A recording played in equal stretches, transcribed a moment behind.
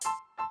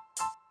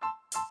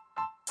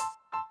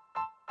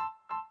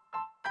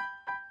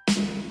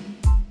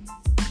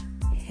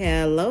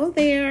Hello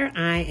there.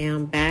 I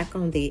am back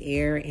on the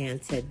air,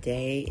 and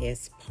today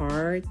is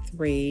part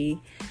 3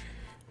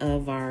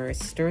 of our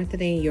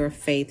Strengthening Your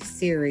Faith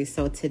series.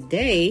 So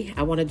today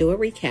I want to do a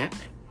recap.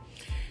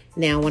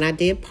 Now, when I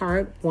did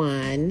part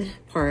one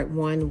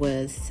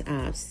was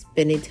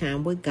spending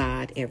time with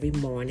God every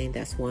morning.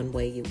 That's one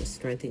way you will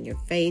strengthen your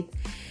faith.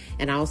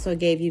 And I also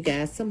gave you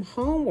guys some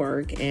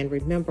homework. And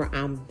remember,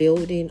 I'm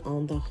building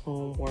on the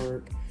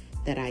homework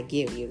that I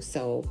give you.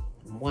 So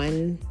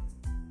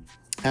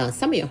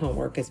some of your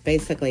homework is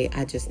basically,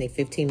 I just need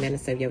 15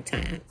 minutes of your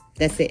time.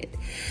 That's it.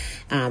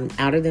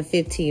 Out of the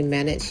 15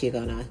 minutes, you're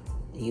going to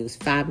use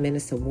 5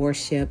 minutes of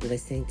worship,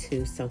 listening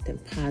to something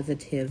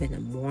positive in the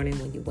morning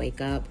when you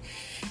wake up.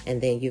 And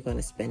then you're going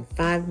to spend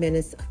 5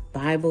 minutes of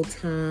Bible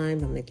time.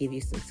 I'm going to give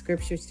you some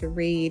scriptures to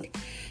read.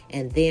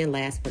 And then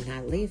last but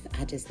not least,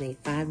 I just need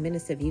 5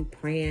 minutes of you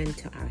praying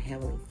to our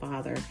Heavenly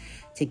Father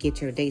to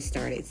get your day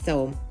started.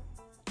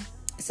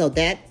 So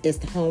that is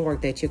the homework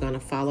that you're going to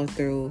follow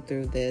through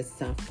this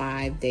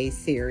 5-day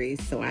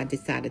series. So I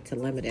decided to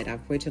limit it. I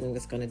originally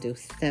was going to do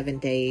 7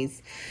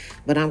 days,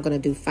 but I'm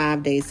going to do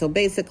 5 days. So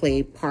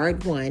basically,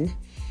 part 1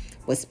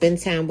 was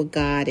spend time with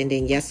God. And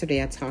then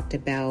yesterday I talked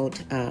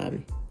about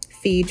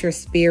feed your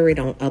spirit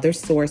on other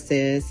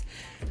sources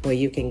where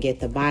you can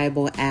get the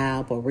Bible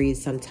app or read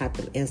some type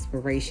of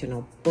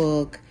inspirational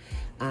book,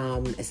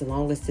 as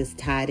long as it's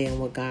tied in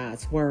with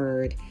God's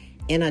word,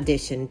 in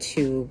addition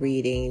to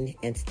reading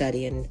and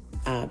studying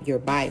your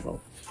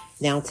Bible.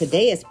 Now,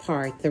 today is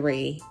part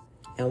 3,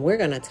 and we're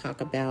going to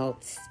talk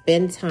about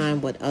spend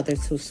time with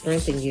others who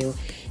strengthen you.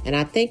 And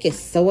I think it's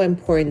so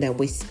important that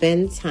we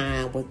spend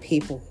time with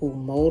people who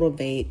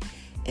motivate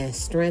and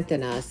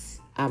strengthen us.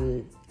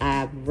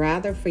 I'd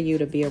rather for you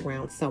to be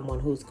around someone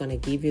who's going to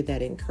give you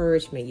that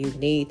encouragement you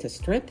need to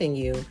strengthen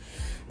you,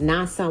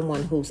 not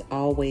someone who's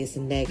always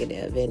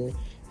negative. And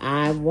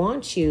I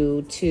want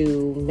you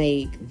to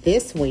make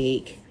this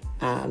week,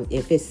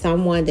 if it's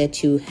someone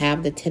that you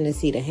have the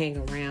tendency to hang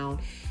around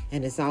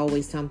and there's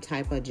always some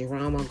type of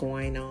drama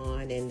going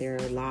on in their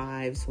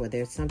lives, where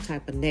there's some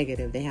type of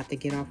negative, they have to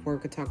get off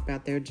work or talk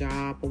about their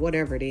job or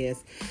whatever it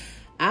is,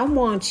 I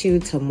want you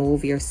to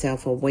move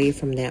yourself away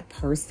from that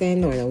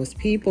person or those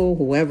people,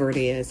 whoever it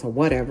is or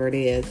whatever it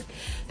is.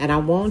 And I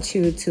want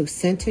you to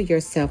center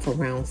yourself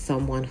around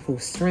someone who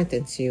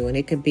strengthens you. And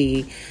it could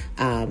be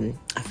a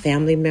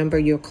family member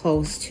you're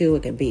close to.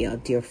 It could be a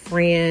dear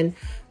friend,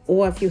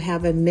 or if you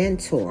have a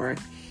mentor.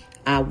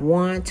 I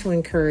want to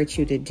encourage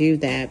you to do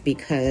that,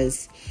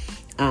 because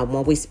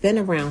when we spend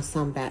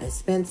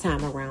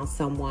time around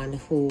someone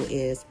who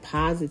is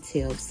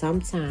positive,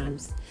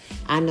 sometimes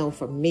I know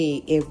for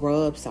me, it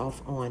rubs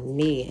off on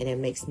me and it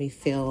makes me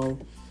feel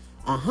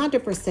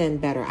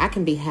 100% better. I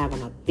can be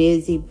having a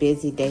busy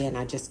day and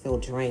I just feel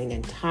drained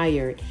and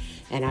tired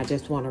and I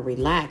just want to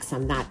relax.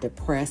 I'm not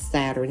depressed,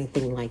 sad, or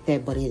anything like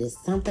that, but it is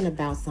something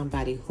about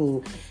somebody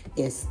who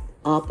is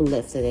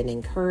uplifted and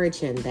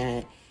encouraging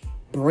that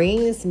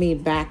brings me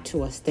back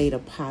to a state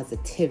of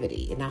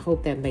positivity. And I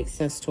hope that makes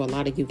sense to a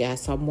lot of you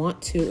guys. So I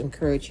want to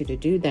encourage you to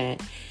do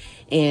that.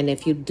 And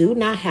if you do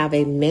not have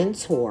a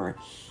mentor,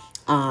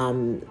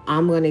 I'm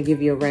going to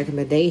give you a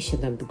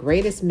recommendation. The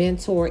greatest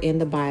mentor in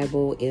the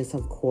Bible is,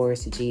 of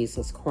course,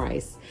 Jesus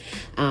Christ.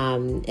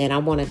 And I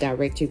want to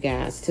direct you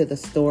guys to the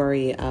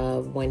story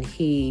of when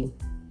he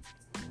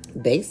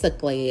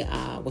basically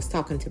was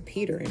talking to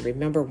Peter. And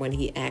remember when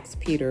he asked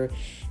Peter,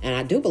 and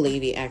I do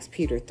believe he asked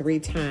Peter 3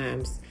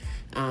 times,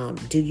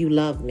 do you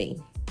love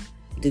me?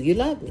 Do you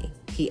love me?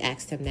 He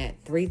asked him that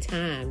 3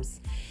 times.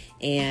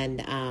 And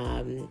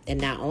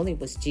not only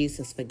was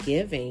Jesus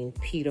forgiving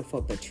Peter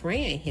for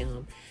betraying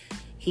him,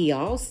 he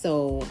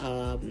also,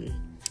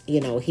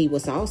 he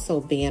was also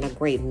being a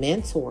great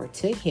mentor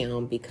to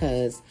him,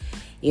 because,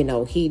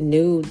 he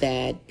knew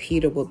that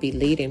Peter would be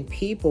leading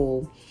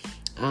people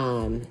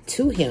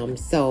to him.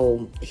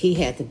 So he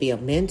had to be a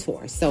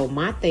mentor. So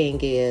my thing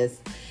is,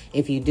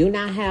 if you do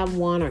not have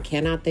one or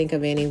cannot think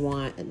of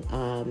anyone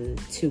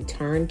to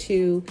turn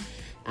to,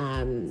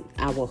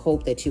 I will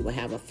hope that you will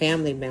have a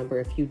family member.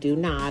 If you do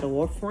not,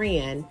 or a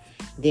friend,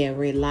 then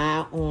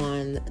rely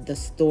on the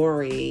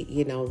story,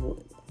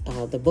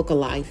 the book of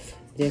life.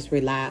 Just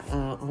rely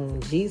on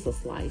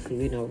Jesus' life,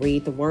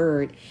 read the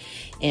word.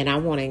 And I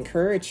want to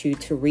encourage you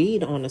to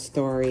read on a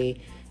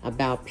story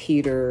about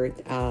Peter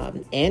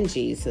and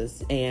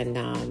Jesus.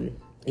 And,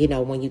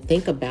 when you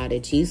think about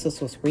it, Jesus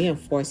was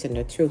reinforcing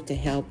the truth to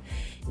help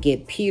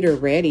get Peter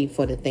ready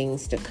for the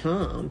things to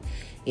come,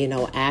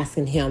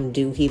 asking him,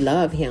 do he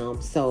love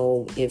him?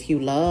 So if you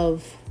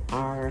love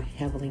our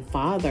Heavenly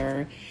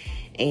Father,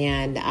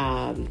 and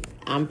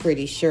I'm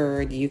pretty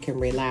sure you can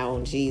rely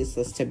on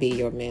Jesus to be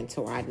your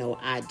mentor. I know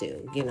I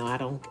do. I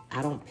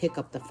don't pick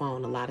up the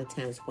phone a lot of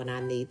times when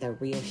I need the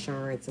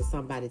reassurance of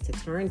somebody to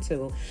turn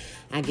to.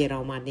 I get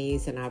on my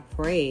knees and I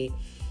pray.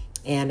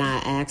 And I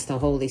ask the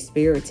Holy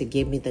Spirit to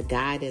give me the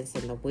guidance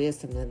and the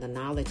wisdom and the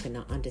knowledge and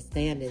the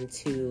understanding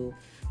to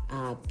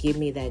give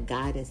me that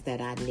guidance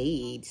that I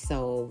need.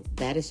 So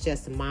that is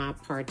just my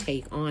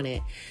partake on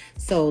it.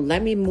 So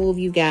let me move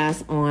you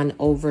guys on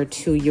over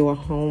to your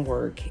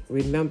homework.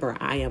 Remember,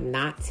 I am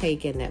not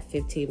taking that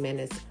 15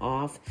 minutes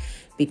off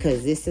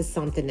because this is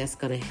something that's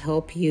going to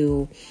help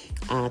you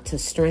to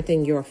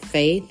strengthen your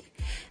faith.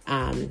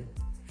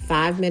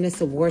 5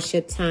 minutes of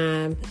worship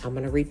time. I'm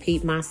going to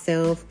repeat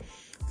myself.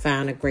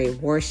 Find a great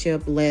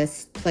worship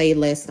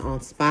playlist on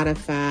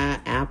Spotify,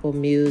 Apple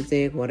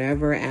Music,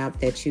 whatever app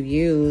that you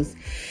use.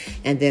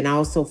 And then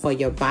also for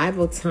your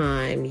Bible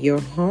time, your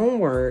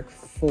homework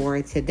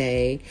for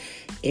today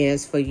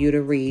is for you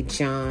to read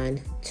John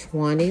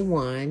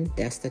 21.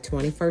 That's the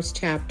 21st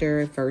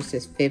chapter,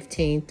 verses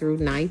 15 through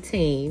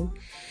 19.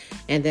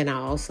 And then I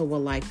also would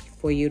like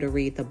for you to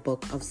read the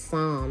book of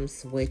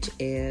Psalms, which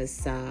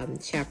is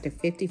chapter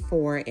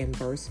 54 and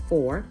verse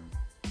 4.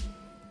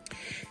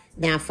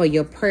 Now, for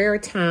your prayer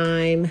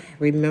time,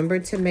 remember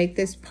to make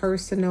this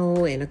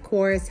personal and, of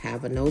course,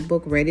 have a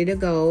notebook ready to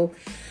go.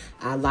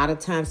 A lot of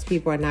times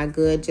people are not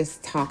good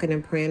just talking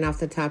and praying off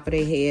the top of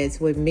their heads.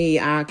 With me,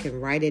 I can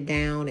write it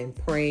down and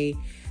pray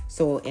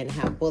and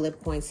have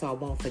bullet points so I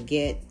won't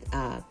forget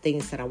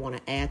things that I want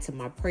to add to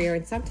my prayer.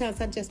 And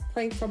sometimes I just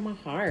pray from my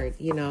heart,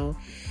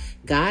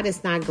 God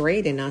is not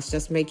grading us.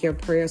 Just make your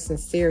prayer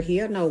sincere.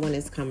 He'll know when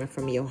it's coming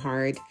from your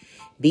heart.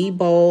 Be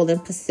bold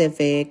and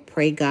specific.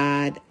 Pray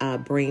God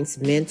brings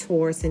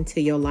mentors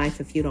into your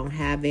life if you don't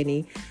have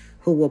any,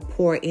 who will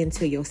pour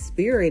into your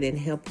spirit and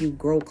help you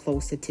grow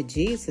closer to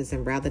Jesus,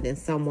 and rather than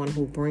someone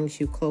who brings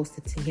you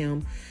closer to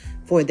him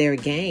for their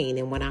gain.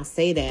 And when I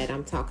say that,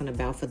 I'm talking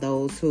about for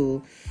those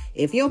who,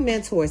 if your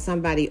mentor is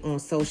somebody on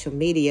social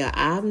media,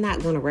 I'm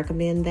not going to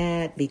recommend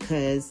that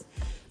because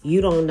you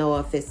don't know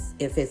if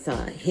it's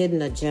a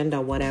hidden agenda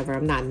or whatever.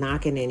 I'm not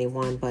knocking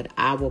anyone, but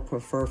I will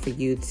prefer for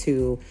you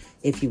to,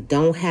 if you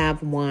don't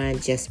have one,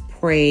 just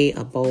pray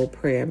a bold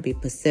prayer and be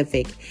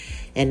specific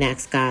and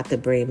ask God to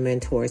bring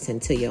mentors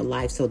into your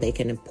life so they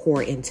can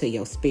pour into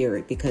your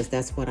spirit, because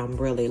that's what I'm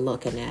really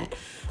looking at.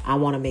 I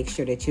want to make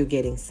sure that you're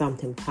getting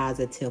something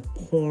positive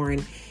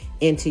pouring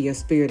into your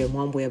spirit. And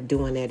one way of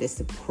doing that is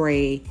to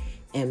pray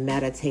and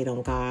meditate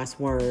on God's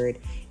word.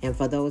 And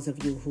for those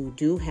of you who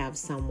do have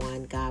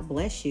someone, God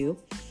bless you.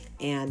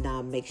 And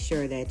make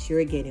sure that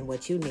you're getting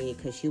what you need,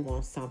 because you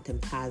want something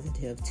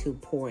positive to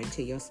pour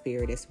into your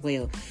spirit as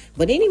well.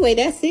 But anyway,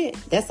 that's it.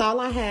 That's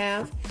all I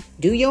have.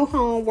 Do your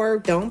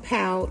homework. Don't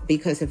pout,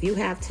 because if you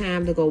have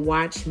time to go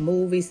watch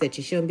movies that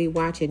you shouldn't be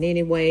watching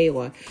anyway,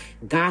 or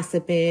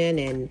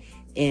gossiping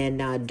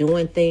and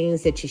doing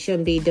things that you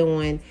shouldn't be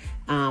doing,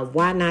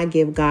 why not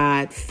give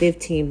God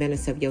 15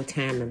 minutes of your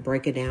time and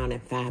break it down in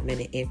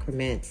 5-minute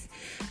increments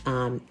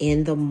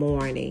in the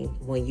morning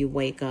when you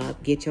wake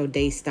up? Get your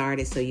day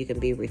started so you can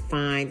be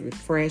refined,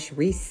 refreshed,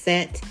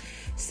 reset,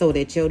 so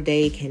that your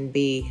day can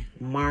be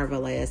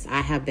marvelous.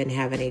 I have been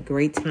having a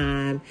great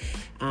time.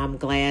 I'm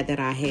glad that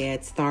I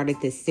had started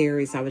this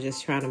series. I was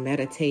just trying to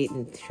meditate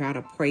and try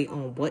to pray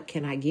on what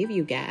can I give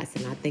you guys.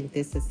 And I think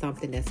this is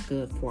something that's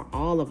good for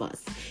all of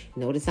us.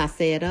 Notice I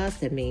said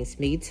us. It means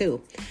me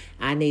too.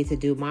 I need to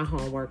do my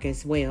homework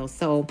as well.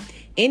 So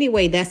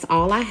anyway, that's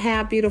all I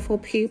have, beautiful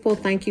people.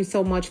 Thank you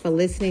so much for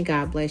listening.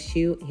 God bless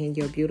you and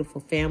your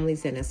beautiful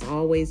families. And as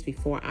always,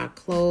 before I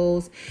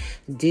close,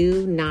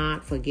 do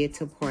not forget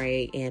to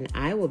pray. And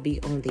I will be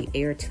on the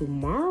air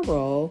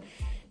tomorrow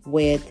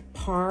with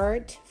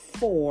part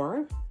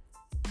 4.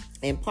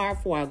 In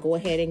part 4, I'll go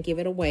ahead and give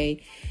it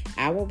away.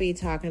 I will be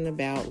talking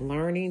about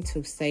learning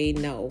to say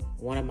no,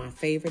 one of my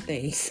favorite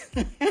things.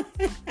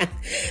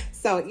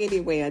 So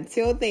anyway,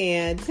 until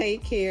then,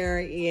 take care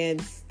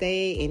and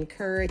stay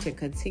encouraged and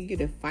continue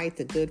to fight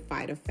the good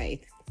fight of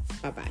faith.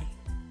 Bye-bye.